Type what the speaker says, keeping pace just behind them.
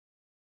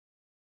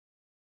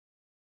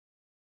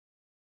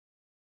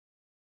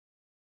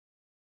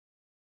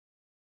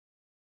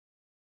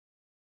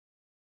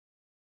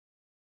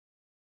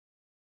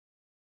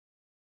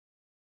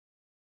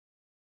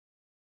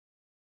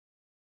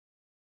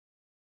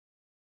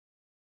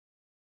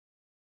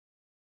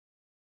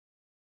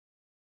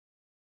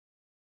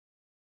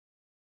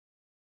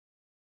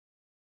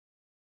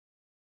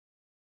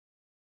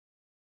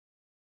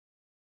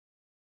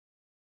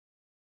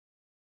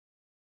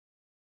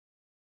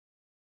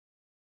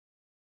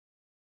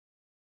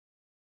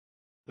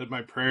Let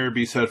my prayer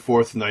be set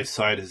forth in thy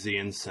sight as the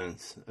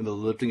incense, and the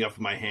lifting up of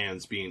my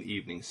hands be an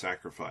evening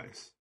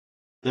sacrifice.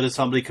 Let us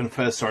humbly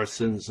confess our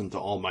sins unto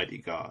Almighty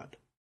God.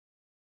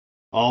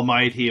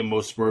 Almighty and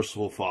most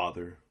merciful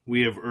Father,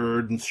 we have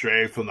erred and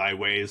strayed from thy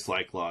ways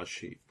like lost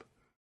sheep.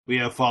 We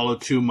have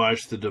followed too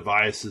much the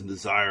devices and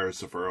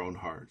desires of our own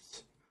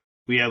hearts.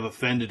 We have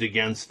offended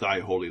against thy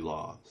holy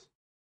laws.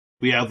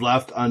 We have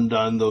left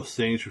undone those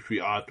things which we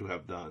ought to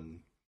have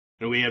done,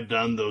 and we have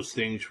done those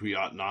things we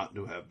ought not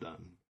to have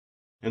done.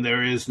 And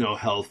there is no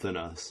health in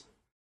us.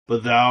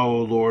 But thou,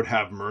 O Lord,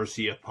 have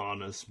mercy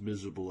upon us,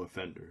 miserable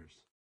offenders.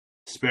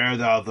 Spare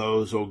thou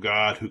those, O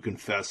God, who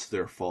confess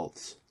their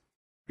faults.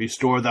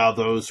 Restore thou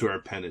those who are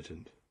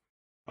penitent,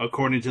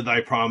 according to thy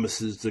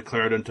promises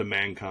declared unto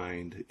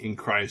mankind, in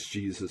Christ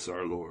Jesus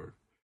our Lord.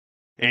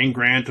 And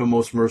grant, O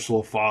most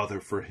merciful Father,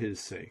 for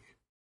his sake,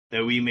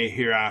 that we may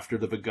hereafter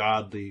live a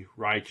godly,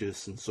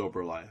 righteous, and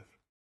sober life,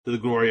 to the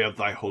glory of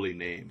thy holy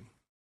name.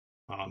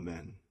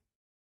 Amen.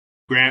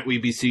 Grant, we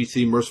beseech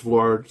thee, merciful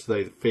Lord, to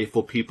thy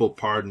faithful people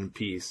pardon and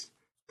peace,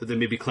 that they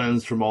may be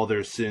cleansed from all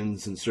their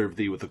sins and serve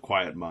thee with a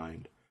quiet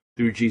mind.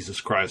 Through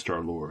Jesus Christ our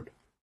Lord.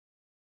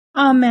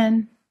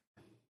 Amen.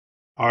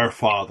 Our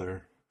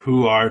Father,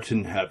 who art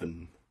in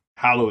heaven,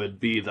 hallowed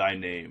be thy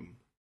name.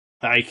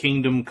 Thy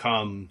kingdom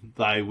come,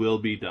 thy will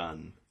be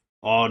done,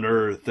 on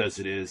earth as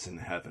it is in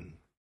heaven.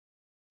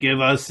 Give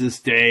us this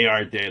day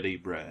our daily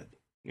bread,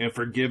 and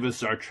forgive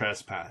us our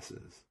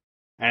trespasses,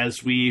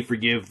 as we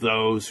forgive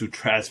those who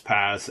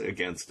trespass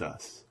against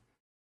us.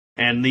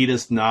 And lead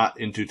us not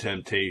into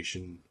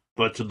temptation,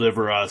 but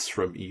deliver us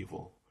from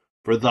evil.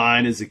 For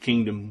thine is the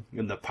kingdom,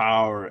 and the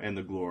power, and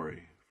the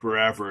glory,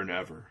 forever and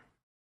ever.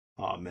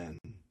 Amen.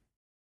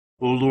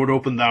 O Lord,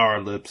 open thou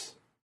our lips,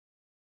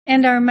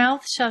 and our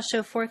mouth shall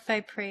show forth thy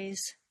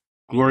praise.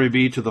 Glory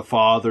be to the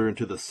Father, and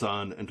to the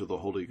Son, and to the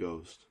Holy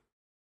Ghost.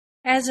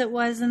 As it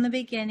was in the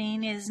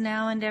beginning, is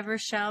now, and ever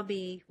shall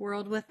be,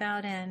 world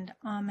without end.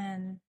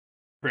 Amen.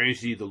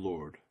 Praise ye the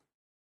Lord.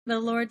 The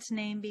Lord's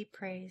name be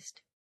praised.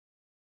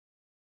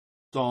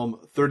 Psalm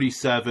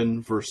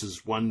 37,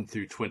 verses 1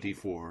 through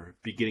 24,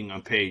 beginning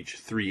on page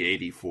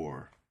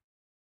 384.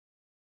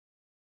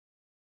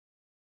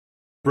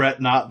 Fret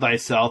not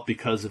thyself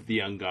because of the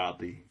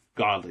ungodly,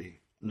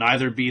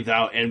 neither be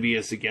thou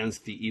envious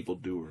against the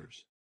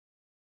evildoers.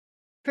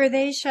 For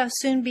they shall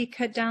soon be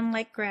cut down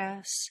like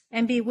grass,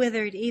 and be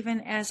withered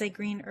even as a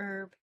green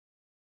herb.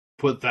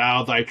 Put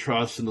thou thy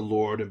trust in the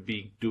Lord, and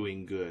be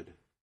doing good.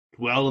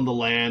 Dwell in the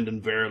land,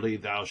 and verily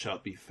thou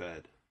shalt be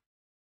fed.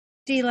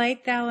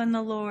 Delight thou in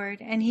the Lord,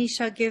 and he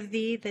shall give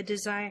thee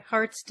the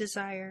heart's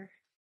desire.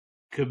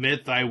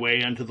 Commit thy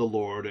way unto the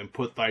Lord, and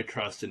put thy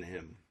trust in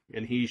him,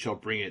 and he shall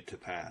bring it to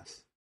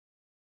pass.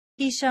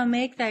 He shall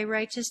make thy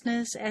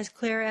righteousness as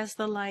clear as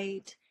the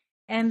light,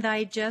 and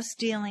thy just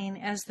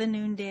dealing as the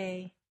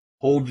noonday.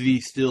 Hold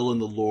thee still in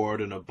the Lord,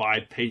 and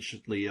abide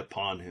patiently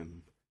upon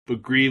him.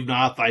 But grieve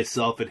not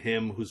thyself at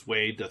him whose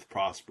way doth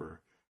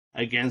prosper,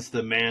 against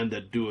the man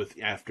that doeth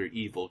after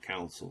evil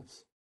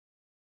counsels.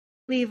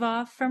 Leave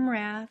off from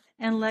wrath,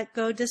 and let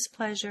go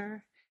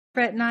displeasure.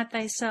 Fret not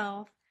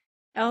thyself,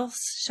 else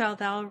shalt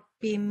thou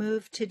be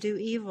moved to do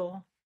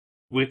evil.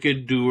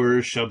 Wicked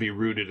doers shall be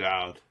rooted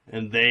out,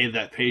 and they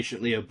that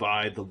patiently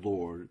abide the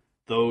Lord,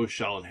 those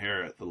shall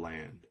inherit the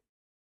land.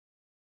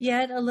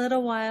 Yet a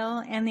little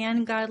while, and the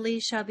ungodly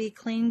shall be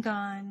clean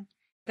gone.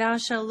 Thou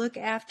shalt look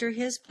after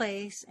his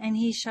place, and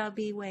he shall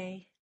be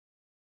way.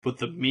 But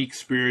the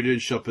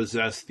meek-spirited shall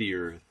possess the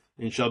earth,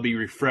 and shall be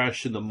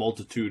refreshed in the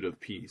multitude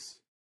of peace.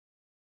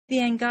 The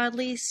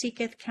ungodly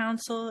seeketh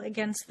counsel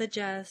against the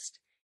just,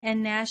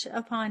 and gnash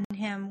upon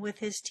him with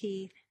his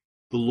teeth.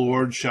 The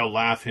Lord shall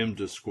laugh him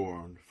to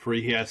scorn, for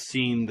he hath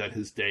seen that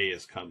his day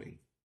is coming.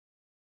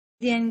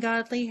 The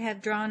ungodly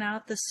have drawn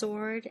out the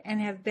sword, and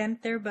have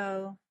bent their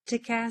bow, to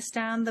cast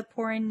down the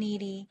poor and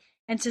needy,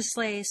 and to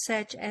slay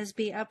such as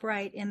be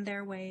upright in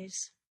their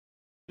ways.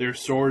 Their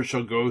sword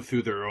shall go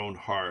through their own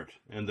heart,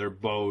 and their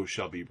bow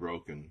shall be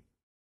broken.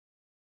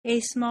 A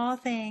small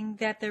thing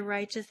that the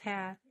righteous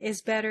hath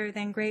is better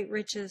than great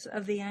riches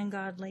of the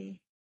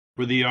ungodly.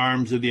 For the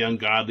arms of the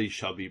ungodly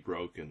shall be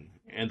broken,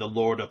 and the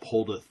Lord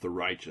upholdeth the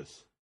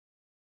righteous.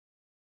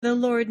 The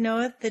Lord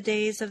knoweth the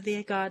days of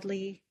the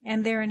godly,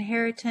 and their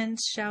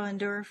inheritance shall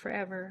endure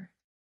forever.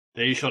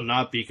 They shall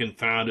not be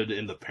confounded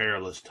in the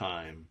perilous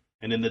time,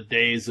 and in the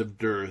days of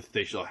dearth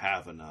they shall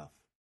have enough.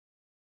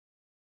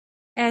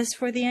 As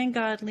for the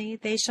ungodly,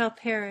 they shall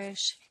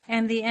perish,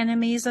 and the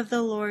enemies of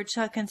the Lord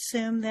shall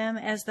consume them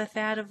as the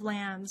fat of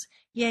lambs,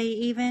 yea,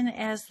 even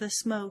as the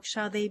smoke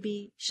shall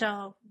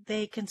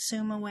they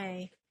consume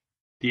away.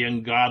 The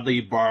ungodly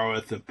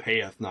borroweth and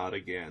payeth not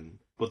again,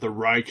 but the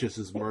righteous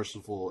is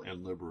merciful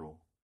and liberal.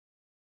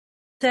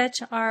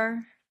 Such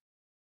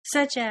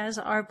as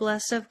are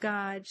blessed of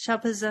God shall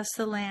possess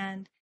the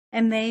land,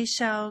 and they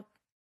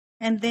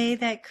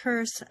that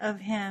curse of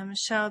him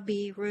shall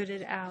be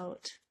rooted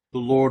out. The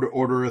Lord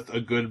ordereth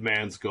a good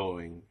man's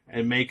going,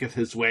 and maketh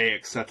his way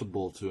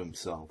acceptable to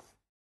himself.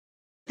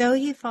 Though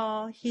he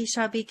fall, he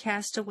shall be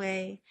cast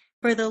away,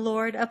 For the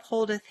Lord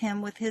upholdeth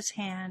him with his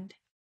hand.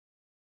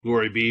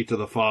 Glory be to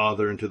the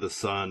Father, and to the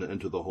Son,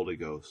 and to the Holy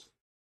Ghost.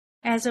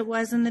 As it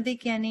was in the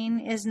beginning,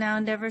 is now,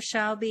 and ever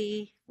shall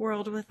be,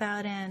 world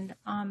without end.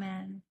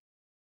 Amen.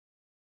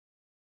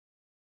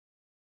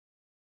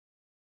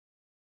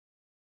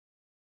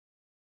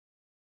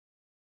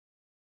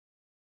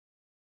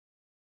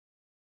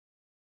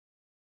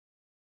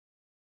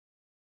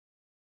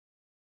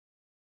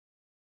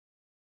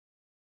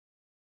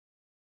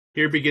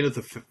 Here beginneth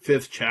the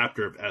fifth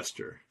chapter of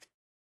Esther.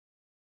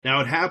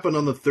 Now it happened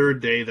on the third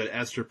day that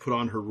Esther put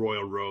on her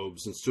royal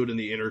robes and stood in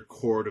the inner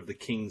court of the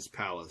king's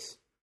palace,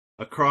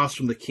 across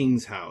from the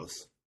king's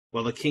house,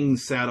 while the king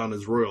sat on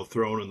his royal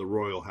throne in the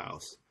royal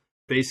house,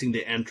 facing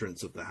the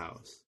entrance of the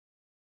house.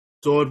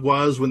 So it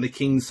was, when the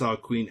king saw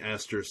Queen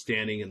Esther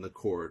standing in the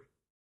court,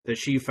 that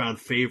she found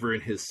favor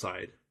in his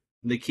sight,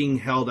 and the king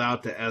held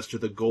out to Esther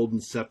the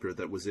golden scepter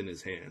that was in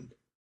his hand.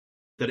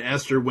 That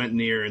Esther went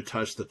near and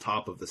touched the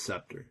top of the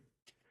scepter.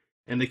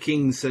 And the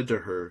king said to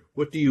her,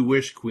 What do you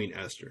wish, Queen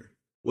Esther?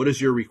 What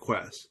is your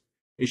request?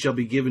 It shall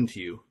be given to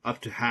you,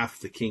 up to half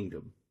the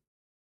kingdom.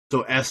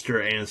 So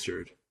Esther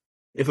answered,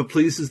 If it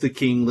pleases the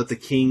king, let the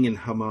king and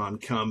Haman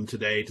come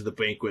today to the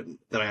banquet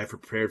that I have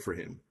prepared for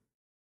him.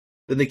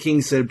 Then the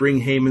king said, Bring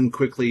Haman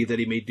quickly, that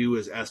he may do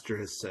as Esther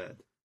has said.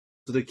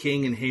 So the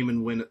king and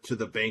Haman went to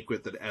the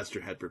banquet that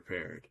Esther had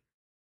prepared.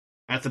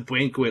 At the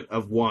banquet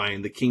of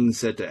wine, the king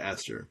said to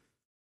Esther,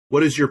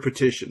 What is your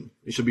petition?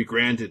 It shall be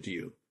granted to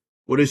you.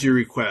 What is your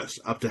request?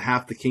 Up to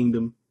half the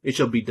kingdom? It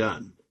shall be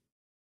done.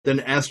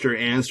 Then Esther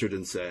answered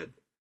and said,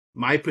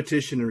 My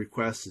petition and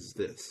request is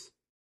this.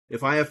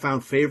 If I have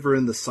found favor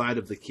in the sight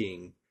of the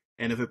king,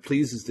 and if it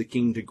pleases the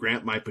king to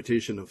grant my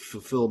petition and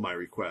fulfill my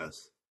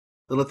request,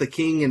 then let the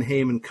king and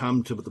Haman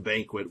come to the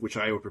banquet which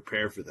I will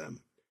prepare for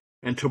them,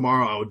 and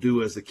tomorrow I will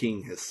do as the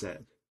king has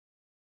said.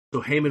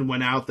 So Haman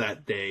went out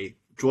that day,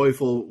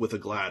 joyful with a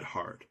glad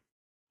heart.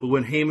 But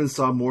when Haman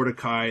saw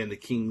Mordecai in the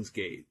king's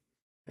gate,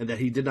 and that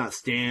he did not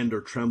stand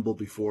or tremble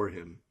before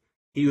him,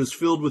 he was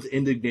filled with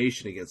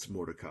indignation against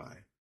Mordecai.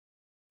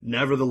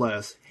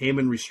 Nevertheless,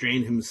 Haman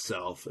restrained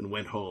himself and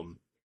went home,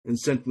 and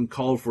sent and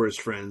called for his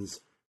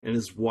friends and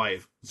his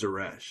wife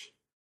Zeresh.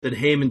 Then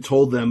Haman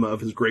told them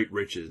of his great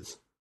riches,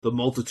 the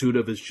multitude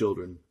of his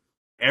children,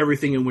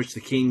 everything in which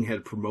the king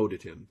had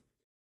promoted him,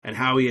 and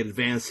how he had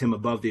advanced him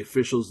above the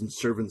officials and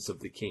servants of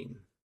the king.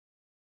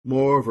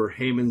 Moreover,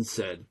 Haman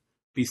said,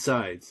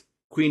 Besides,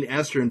 Queen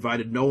Esther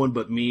invited no one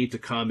but me to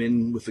come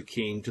in with the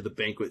king to the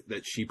banquet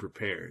that she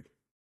prepared,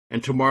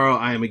 and tomorrow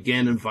I am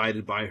again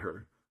invited by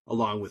her,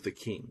 along with the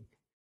king.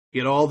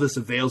 Yet all this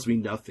avails me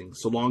nothing,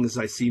 so long as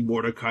I see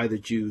Mordecai the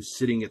Jew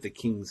sitting at the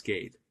king's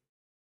gate.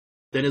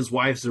 Then his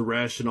wife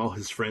Zeresh and all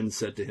his friends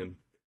said to him,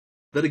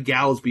 Let a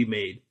gallows be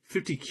made,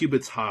 50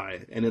 cubits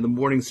high, and in the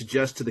morning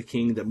suggest to the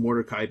king that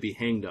Mordecai be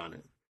hanged on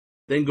it.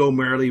 Then go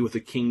merrily with the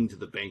king to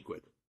the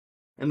banquet.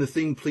 And the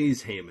thing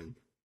pleased Haman,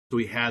 so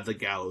he had the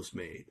gallows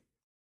made.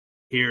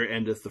 Here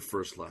endeth the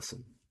first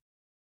lesson.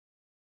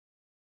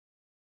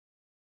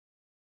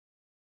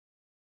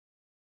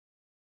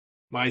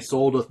 My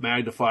soul doth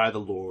magnify the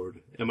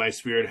Lord, and my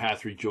spirit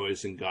hath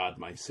rejoiced in God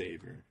my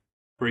Saviour.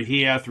 For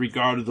he hath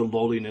regarded the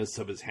lowliness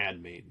of his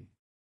handmaiden.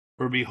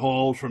 For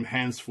behold, from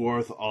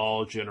henceforth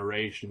all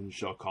generations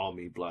shall call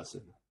me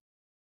blessed.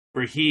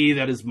 For he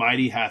that is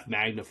mighty hath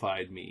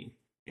magnified me,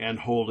 and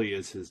holy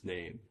is his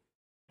name.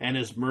 And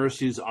his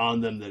mercy is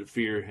on them that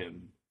fear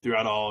him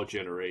throughout all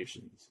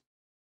generations.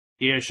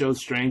 He has showed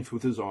strength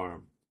with his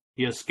arm.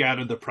 He has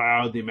scattered the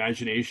proud in the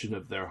imagination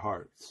of their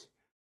hearts.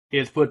 He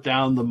hath put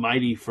down the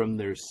mighty from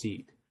their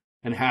seat,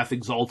 and hath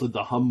exalted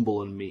the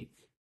humble and meek.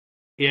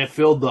 He hath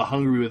filled the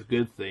hungry with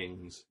good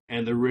things,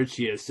 and the rich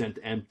he hath sent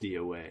empty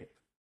away.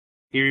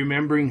 He,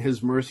 remembering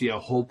his mercy,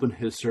 hath holpen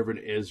his servant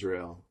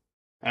Israel,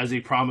 as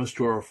he promised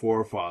to our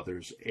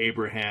forefathers,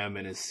 Abraham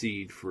and his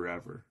seed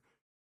forever.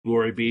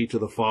 Glory be to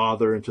the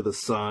Father, and to the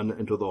Son,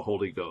 and to the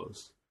Holy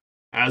Ghost,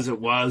 as it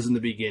was in the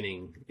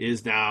beginning,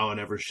 is now, and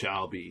ever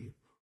shall be,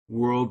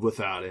 world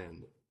without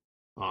end.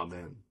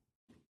 Amen.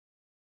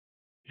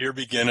 Here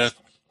beginneth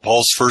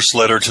Paul's first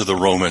letter to the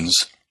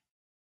Romans.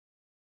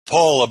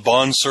 Paul, a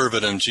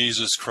bondservant of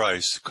Jesus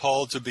Christ,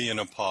 called to be an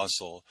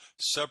apostle,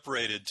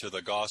 separated to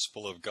the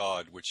gospel of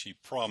God, which he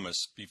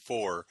promised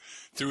before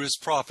through his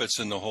prophets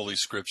in the Holy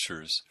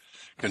Scriptures,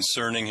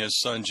 concerning his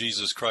Son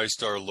Jesus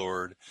Christ our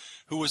Lord,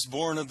 who was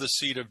born of the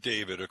seed of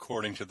David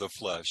according to the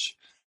flesh,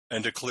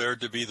 and declared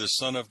to be the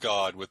Son of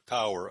God with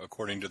power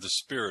according to the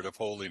Spirit of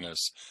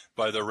holiness,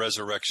 by the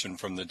resurrection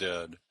from the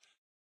dead.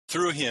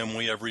 Through him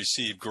we have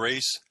received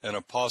grace and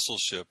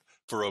apostleship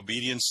for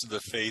obedience to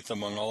the faith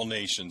among all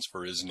nations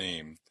for his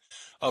name,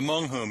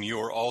 among whom you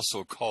are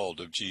also called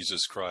of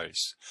Jesus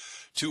Christ.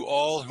 To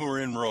all who are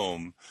in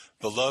Rome,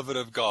 beloved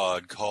of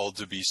God, called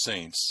to be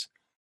saints,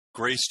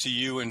 grace to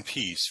you and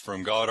peace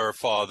from God our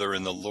Father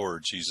and the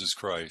Lord Jesus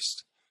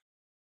Christ.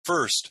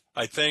 First,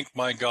 I thank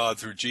my God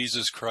through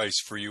Jesus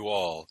Christ for you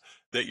all,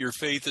 that your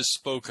faith is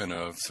spoken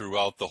of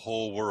throughout the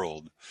whole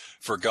world.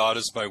 For God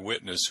is my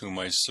witness, whom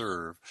I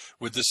serve,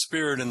 with the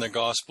Spirit and the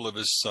gospel of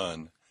his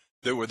Son,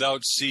 that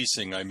without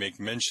ceasing I make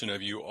mention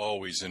of you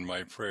always in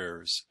my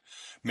prayers,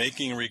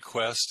 making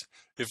request,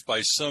 if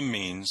by some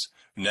means,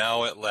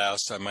 now at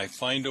last I might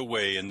find a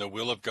way in the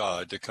will of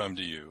God to come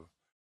to you.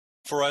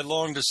 For I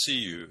long to see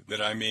you,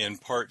 that I may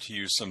impart to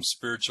you some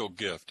spiritual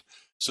gift,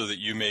 so that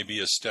you may be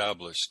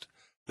established.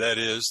 That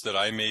is, that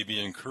I may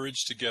be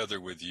encouraged together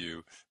with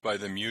you by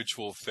the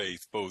mutual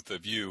faith both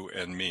of you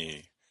and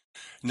me.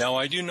 Now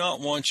I do not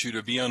want you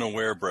to be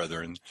unaware,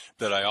 brethren,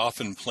 that I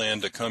often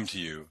planned to come to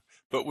you,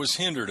 but was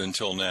hindered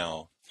until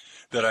now,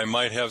 that I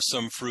might have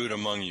some fruit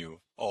among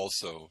you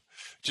also,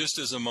 just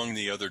as among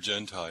the other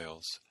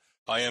Gentiles.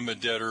 I am a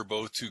debtor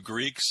both to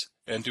Greeks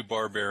and to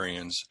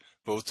barbarians,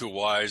 both to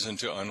wise and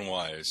to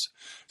unwise.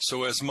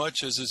 So as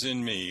much as is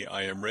in me,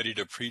 I am ready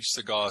to preach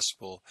the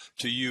gospel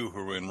to you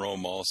who are in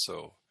Rome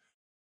also.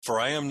 For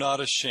I am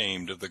not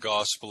ashamed of the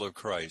gospel of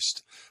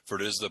Christ,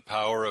 for it is the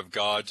power of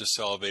God to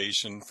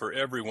salvation for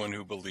everyone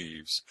who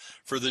believes,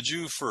 for the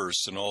Jew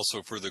first and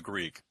also for the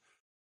Greek.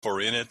 For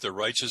in it the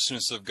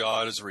righteousness of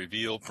God is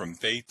revealed from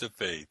faith to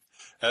faith,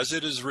 as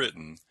it is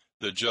written,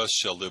 the just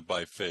shall live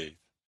by faith.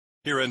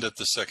 Here endeth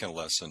the second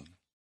lesson.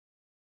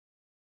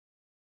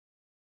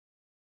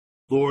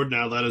 Lord,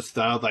 now lettest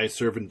thou thy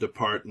servant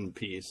depart in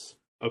peace,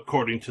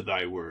 according to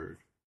thy word.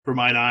 For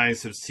mine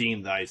eyes have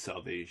seen thy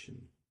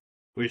salvation,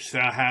 which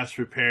thou hast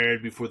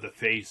prepared before the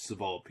face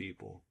of all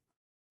people,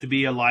 to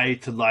be a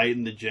light to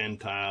lighten the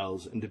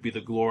Gentiles, and to be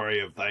the glory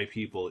of thy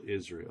people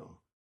Israel.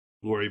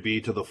 Glory be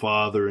to the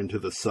Father, and to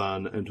the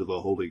Son, and to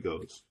the Holy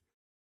Ghost,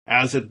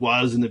 as it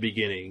was in the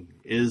beginning,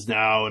 is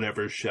now, and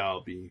ever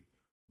shall be,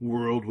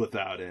 world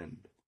without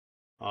end.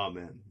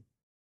 Amen.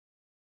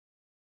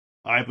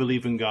 I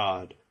believe in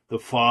God, the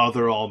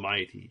Father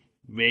Almighty,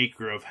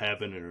 maker of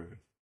heaven and earth,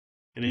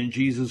 and in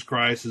Jesus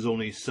Christ, his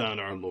only Son,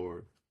 our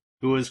Lord,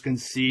 who was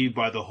conceived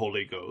by the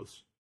Holy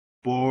Ghost,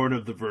 born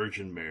of the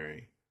Virgin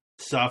Mary,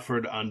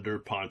 suffered under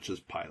Pontius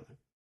Pilate,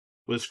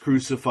 was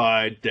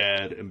crucified,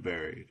 dead, and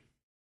buried.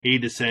 He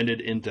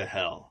descended into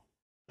hell.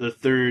 The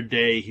third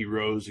day he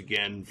rose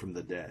again from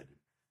the dead.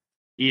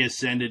 He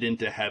ascended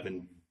into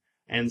heaven,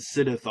 and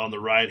sitteth on the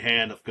right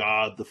hand of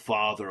God the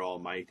Father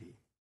Almighty.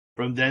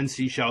 From thence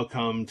he shall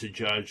come to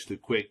judge the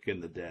quick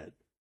and the dead.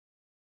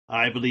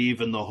 I believe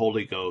in the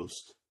Holy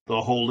Ghost,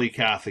 the Holy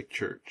Catholic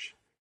Church,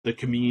 the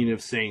communion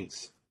of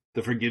saints,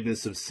 the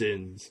forgiveness of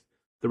sins,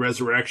 the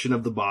resurrection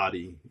of the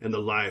body, and the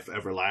life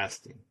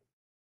everlasting.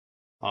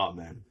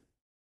 Amen.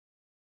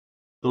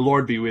 The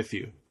Lord be with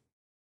you.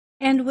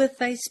 And with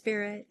thy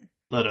spirit.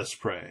 Let us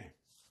pray.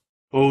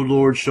 O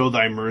Lord, show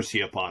thy mercy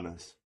upon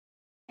us.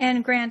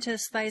 And grant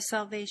us thy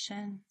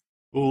salvation.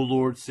 O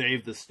Lord,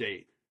 save the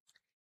state.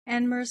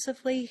 And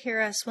mercifully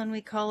hear us when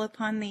we call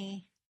upon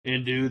thee.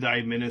 Endue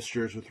thy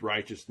ministers with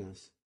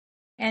righteousness.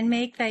 And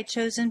make thy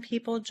chosen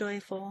people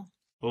joyful.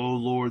 O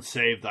Lord,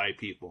 save thy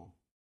people.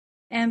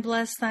 And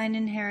bless thine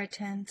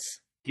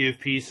inheritance. Give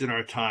peace in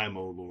our time,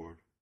 O Lord.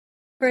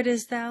 For it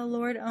is thou,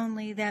 Lord,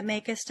 only that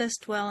makest us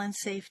dwell in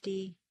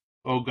safety.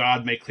 O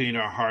God, make clean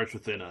our hearts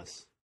within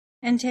us.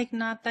 And take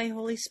not thy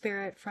Holy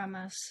Spirit from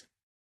us.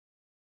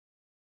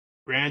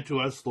 Grant to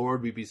us,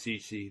 Lord, we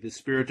beseech thee, the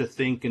spirit to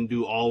think and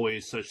do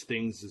always such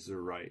things as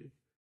are right,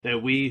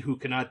 that we, who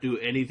cannot do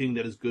anything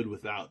that is good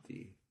without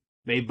thee,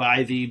 may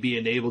by thee be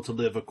enabled to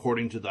live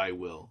according to thy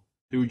will,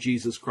 through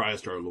Jesus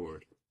Christ our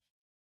Lord.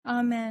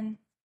 Amen.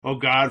 O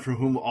God, from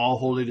whom all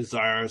holy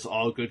desires,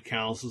 all good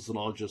counsels, and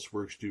all just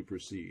works do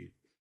proceed,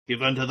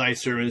 give unto thy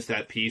servants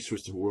that peace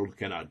which the world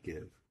cannot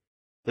give,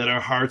 that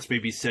our hearts may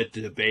be set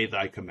to obey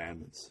thy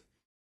commandments,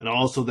 and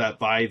also that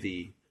by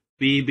thee,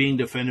 we, being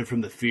defended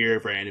from the fear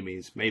of our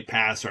enemies, may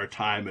pass our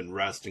time in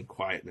rest and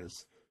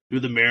quietness,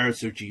 through the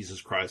merits of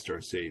Jesus Christ our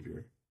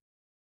Savior.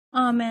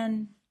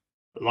 Amen.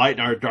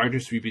 Lighten our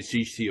darkness, we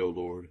beseech thee, O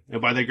Lord,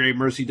 and by thy great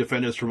mercy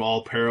defend us from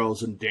all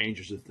perils and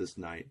dangers of this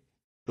night.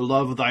 The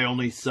love of thy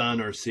only Son,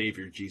 our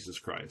Savior, Jesus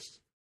Christ.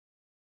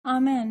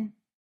 Amen.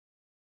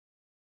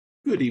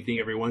 Good evening,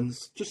 everyone.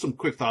 Just some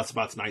quick thoughts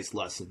about tonight's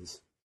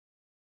lessons.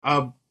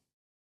 Our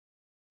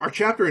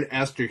chapter in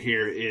Esther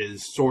here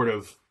is sort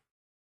of,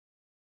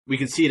 we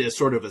can see it as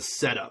sort of a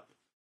setup.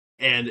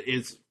 And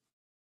it's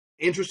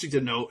interesting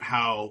to note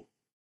how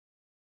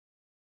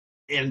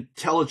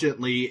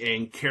intelligently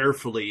and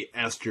carefully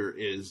Esther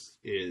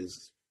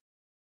is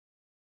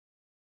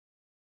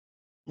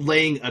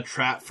laying a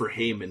trap for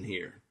Haman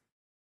here,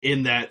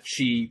 in that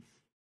she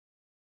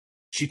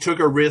took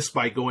a risk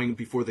by going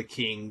before the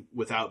king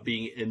without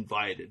being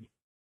invited,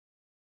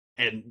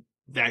 and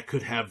that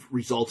could have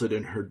resulted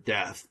in her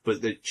death.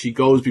 But that she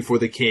goes before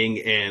the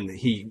king and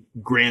he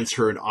grants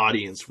her an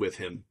audience with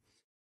him,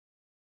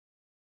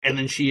 and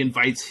then she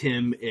invites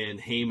him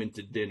and Haman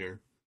to dinner,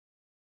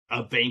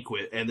 a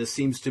banquet. And this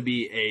seems to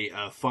be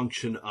a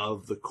function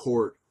of the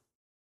court,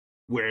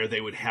 where they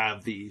would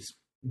have these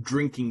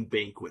drinking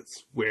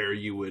banquets where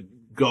you would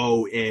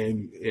go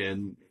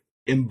and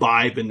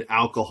imbibe in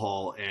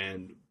alcohol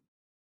and,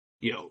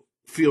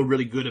 feel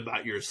really good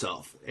about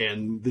yourself.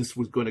 And this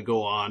was going to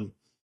go on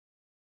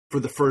for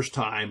the first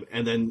time,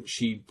 and then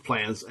she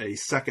plans a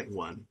second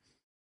one.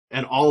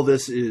 And all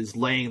this is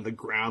laying the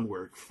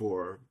groundwork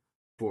for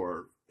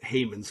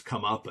Haman's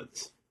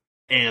comeuppance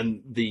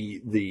and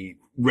the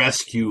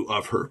rescue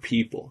of her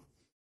people.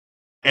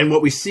 And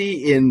what we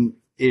see in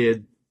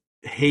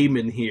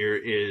Haman here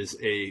is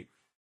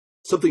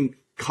something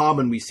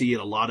common we see in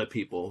a lot of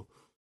people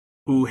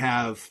who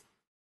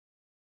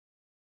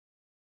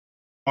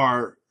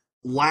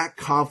lack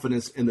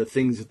confidence in the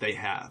things that they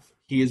have.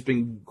 He has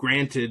been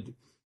granted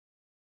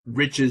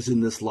riches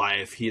in this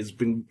life. He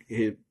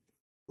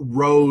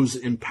rose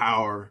in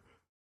power.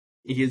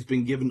 He has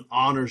been given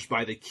honors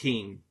by the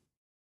king.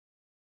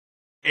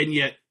 And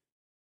yet,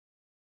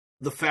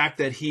 the fact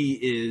that he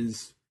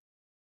is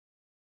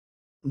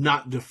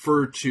not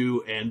deferred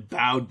to and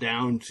bowed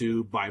down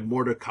to by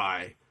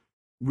Mordecai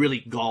really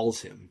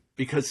galls him,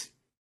 because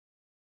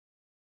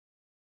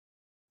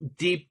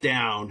deep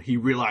down he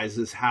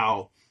realizes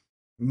how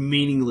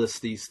meaningless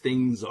these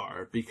things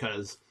are,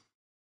 because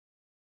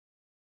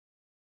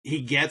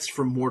he gets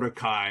from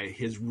Mordecai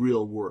his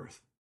real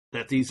worth,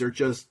 that these are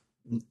just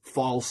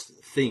false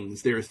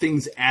things. There are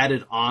things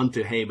added on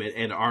to Haman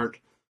and aren't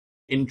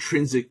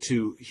intrinsic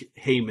to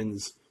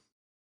Haman's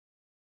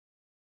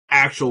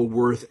actual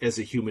worth as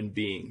a human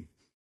being.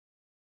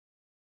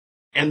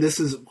 And this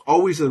is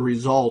always a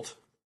result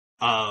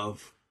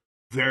of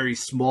very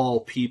small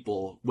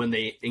people when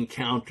they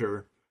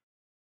encounter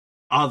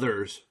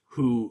others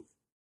who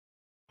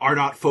are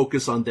not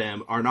focused on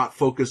them, are not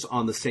focused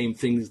on the same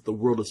things the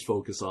world is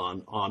focused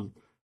on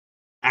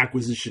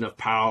acquisition of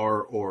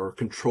power or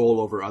control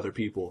over other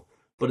people,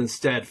 but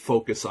instead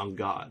focus on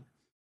God.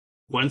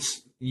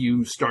 Once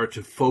you start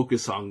to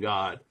focus on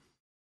God,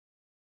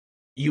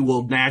 you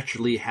will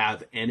naturally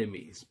have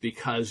enemies,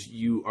 because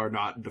you are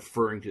not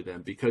deferring to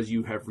them, because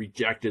you have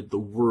rejected the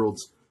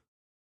world's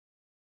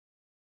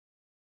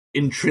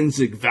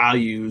intrinsic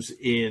values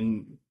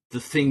in the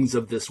things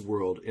of this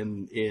world,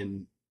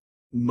 in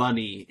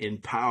money, in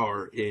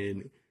power,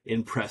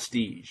 in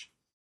prestige.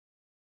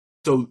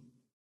 So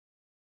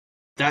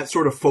that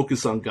sort of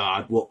focus on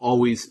God will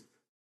always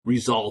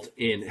result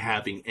in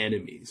having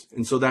enemies.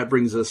 And so that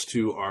brings us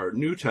to our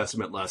New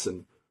Testament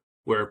lesson,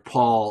 where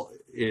Paul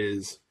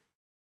is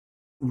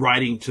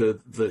writing to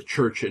the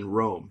church in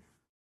Rome.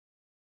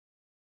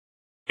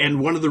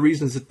 And one of the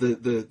reasons that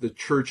the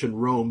church in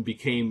Rome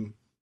became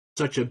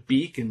such a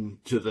beacon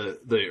to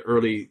the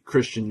early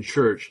Christian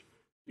church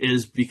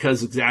is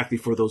because exactly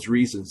for those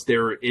reasons.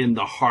 They're in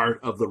the heart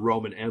of the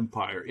Roman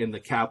Empire, in the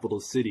capital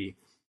city.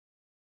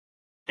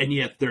 And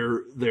yet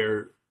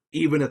they're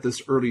even at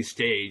this early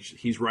stage,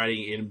 he's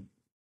writing in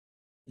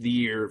the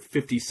year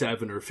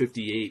 57 or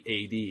 58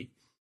 AD.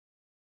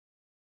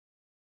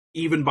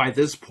 Even by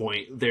this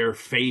point, their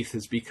faith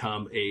has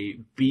become a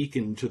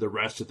beacon to the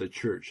rest of the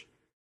church.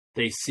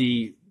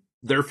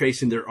 They're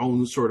facing their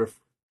own sort of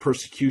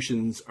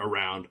persecutions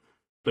around,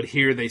 but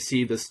here they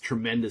see this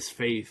tremendous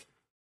faith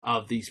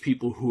of these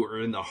people who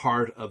are in the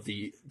heart of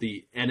the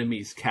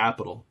enemy's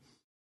capital,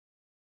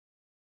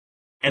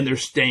 and they're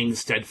staying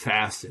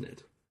steadfast in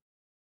it.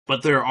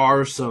 But there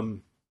are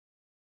some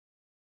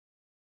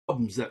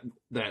problems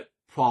that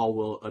Paul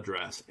will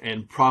address,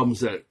 and problems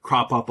that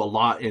crop up a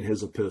lot in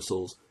his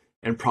epistles,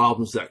 and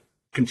problems that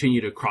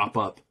continue to crop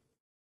up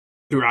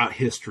throughout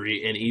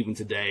history and even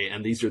today.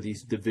 And these are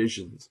these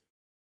divisions.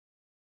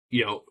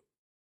 You know,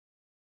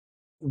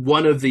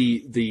 one of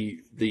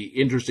the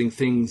interesting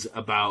things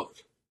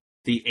about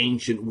the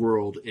ancient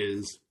world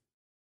is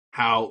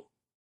how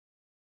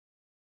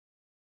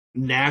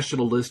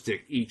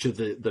nationalistic each of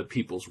the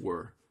peoples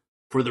were.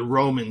 For the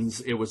Romans,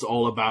 it was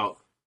all about,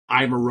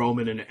 I'm a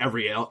Roman and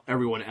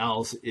everyone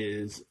else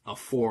is a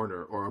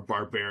foreigner or a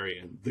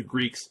barbarian. The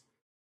Greeks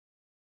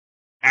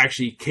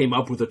actually came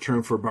up with a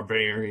term for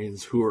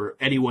barbarians, who are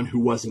anyone who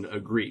wasn't a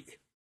Greek.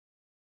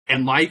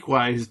 And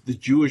likewise, the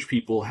Jewish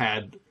people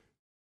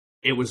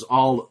it was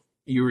all,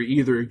 you were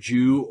either a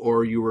Jew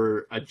or you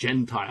were a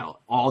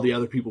Gentile. All the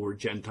other people were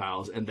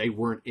Gentiles, and they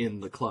weren't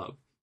in the club.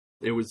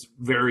 It was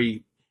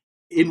very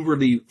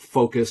inwardly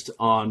focused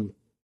on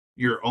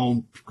your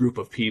own group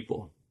of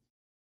people.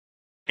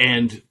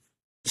 And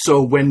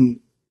so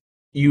when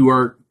you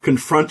are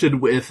confronted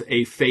with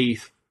a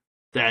faith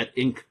that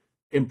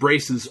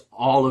embraces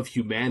all of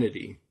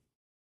humanity,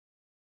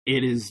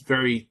 it is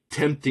very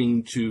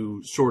tempting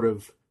to sort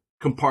of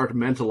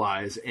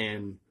compartmentalize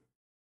and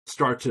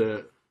start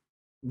to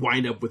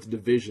wind up with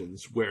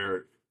divisions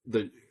where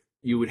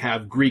you would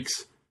have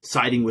Greeks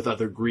siding with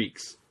other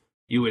Greeks.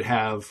 You would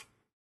have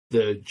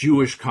the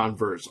Jewish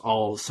converts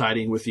all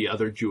siding with the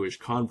other Jewish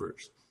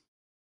converts.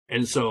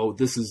 And so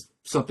this is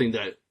something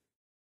that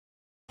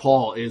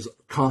Paul is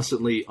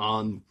constantly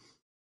on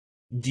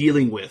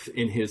dealing with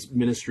in his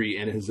ministry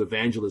and his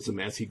evangelism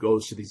as he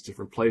goes to these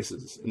different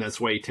places. And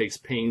that's why he takes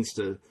pains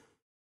to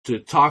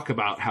talk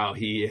about how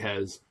he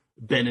has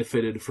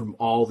benefited from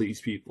all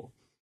these people.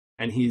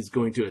 And he's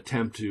going to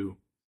attempt to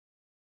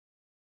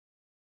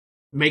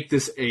make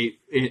this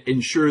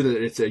ensure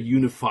that it's a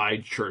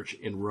unified church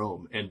in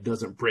Rome and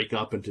doesn't break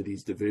up into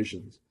these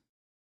divisions.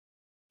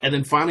 And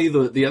then finally,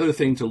 the other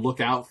thing to look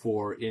out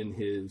for in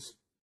his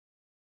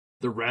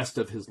the rest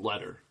of his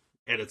letter,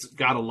 and it's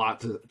got a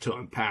lot to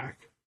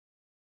unpack.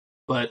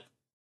 But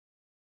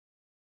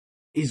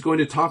he's going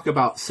to talk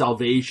about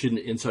salvation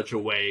in such a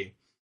way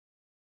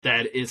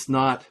that it's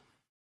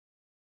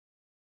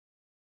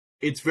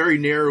very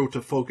narrow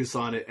to focus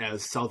on it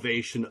as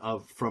salvation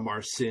from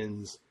our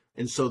sins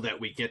and so that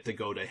we get to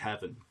go to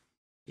heaven.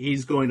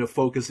 He's going to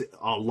focus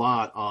a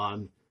lot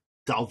on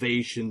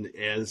salvation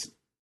as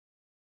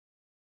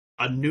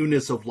a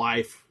newness of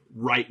life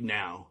right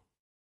now,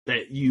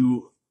 that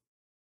you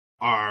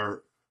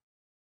are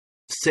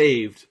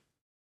saved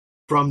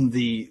from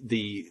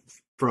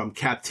from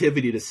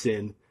captivity to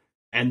sin,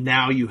 and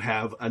now you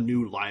have a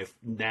new life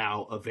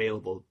now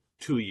available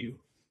to you.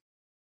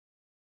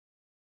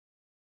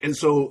 And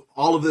so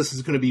all of this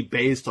is going to be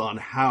based on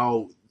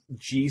how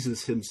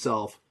Jesus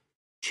himself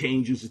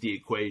changes the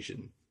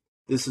equation.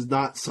 This is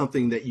not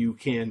something that you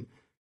can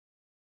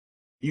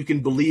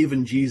believe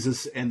in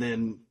Jesus and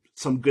then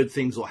some good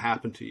things will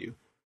happen to you.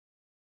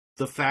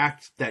 The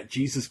fact that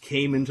Jesus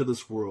came into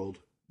this world,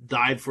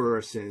 died for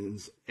our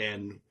sins,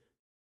 and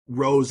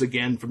rose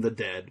again from the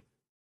dead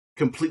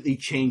completely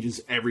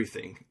changes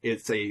everything.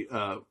 It's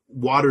a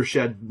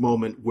watershed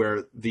moment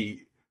where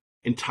the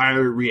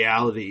entire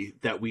reality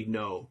that we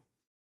know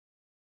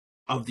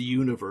of the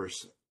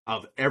universe,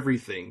 of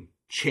everything,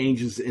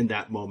 changes in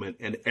that moment,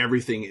 and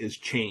everything is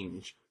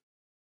changed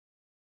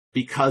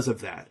because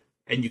of that.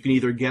 And you can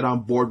either get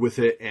on board with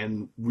it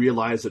and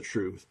realize the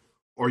truth,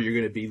 or you're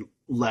going to be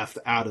left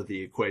out of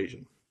the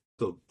equation.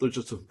 So those are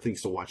just some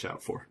things to watch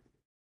out for.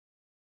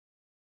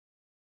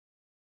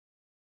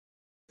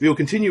 We'll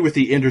continue with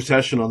the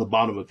intercession on the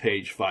bottom of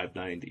page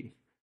 590.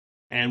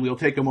 And we'll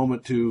take a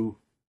moment to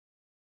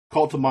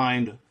call to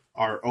mind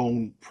our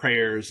own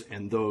prayers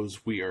and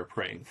those we are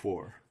praying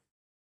for.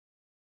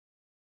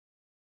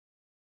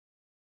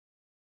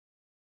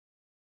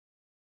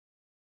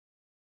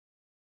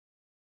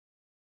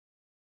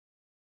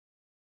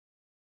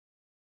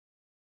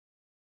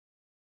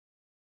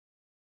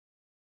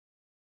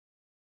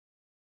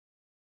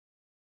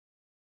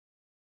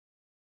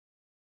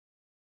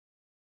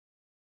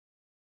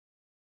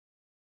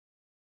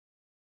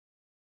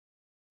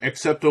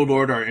 Accept, O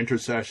Lord, our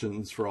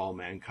intercessions for all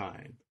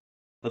mankind.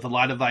 Let the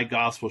light of thy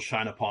gospel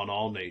shine upon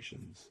all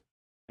nations,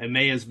 and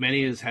may as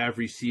many as have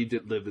received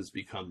it live as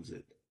becomes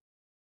it.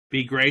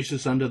 Be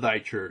gracious unto thy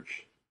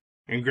church,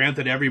 and grant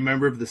that every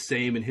member of the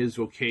same in his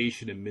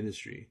vocation and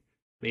ministry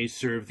may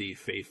serve thee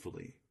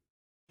faithfully.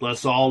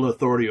 Bless all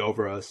authority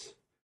over us,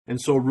 and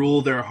so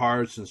rule their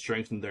hearts and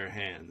strengthen their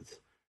hands,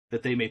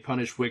 that they may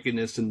punish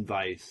wickedness and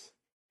vice,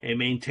 and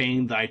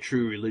maintain thy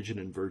true religion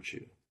and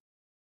virtue.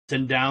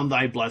 Send down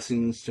thy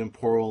blessings,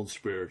 temporal and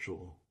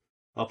spiritual,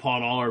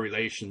 upon all our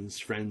relations,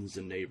 friends,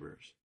 and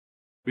neighbors.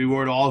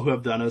 Reward all who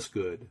have done us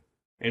good,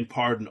 and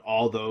pardon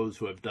all those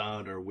who have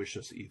done or wish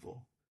us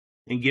evil,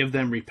 and give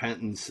them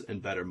repentance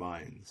and better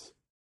minds.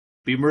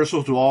 Be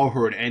merciful to all who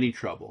are in any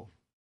trouble,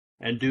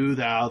 and do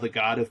thou, the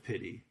God of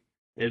pity,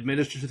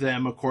 administer to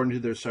them according to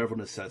their several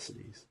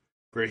necessities,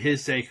 for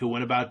his sake who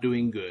went about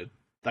doing good,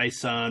 thy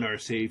Son, our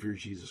Savior,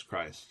 Jesus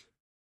Christ.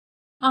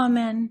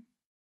 Amen.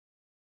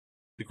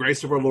 The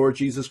grace of our Lord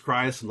Jesus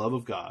Christ, and love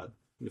of God,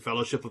 and the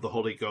fellowship of the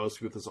Holy Ghost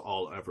be with us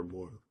all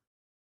evermore.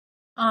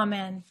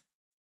 Amen.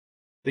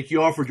 Thank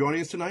you all for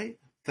joining us tonight.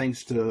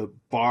 Thanks to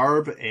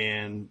Barb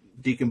and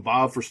Deacon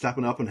Bob for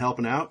stepping up and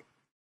helping out.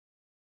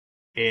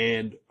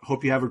 And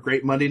hope you have a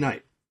great Monday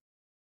night.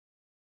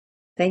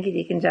 Thank you,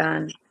 Deacon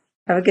John.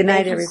 Have a good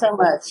night, Thank you everybody. so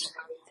much.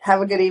 Have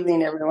a good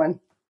evening,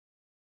 everyone.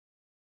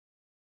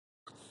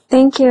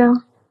 Thank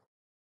you.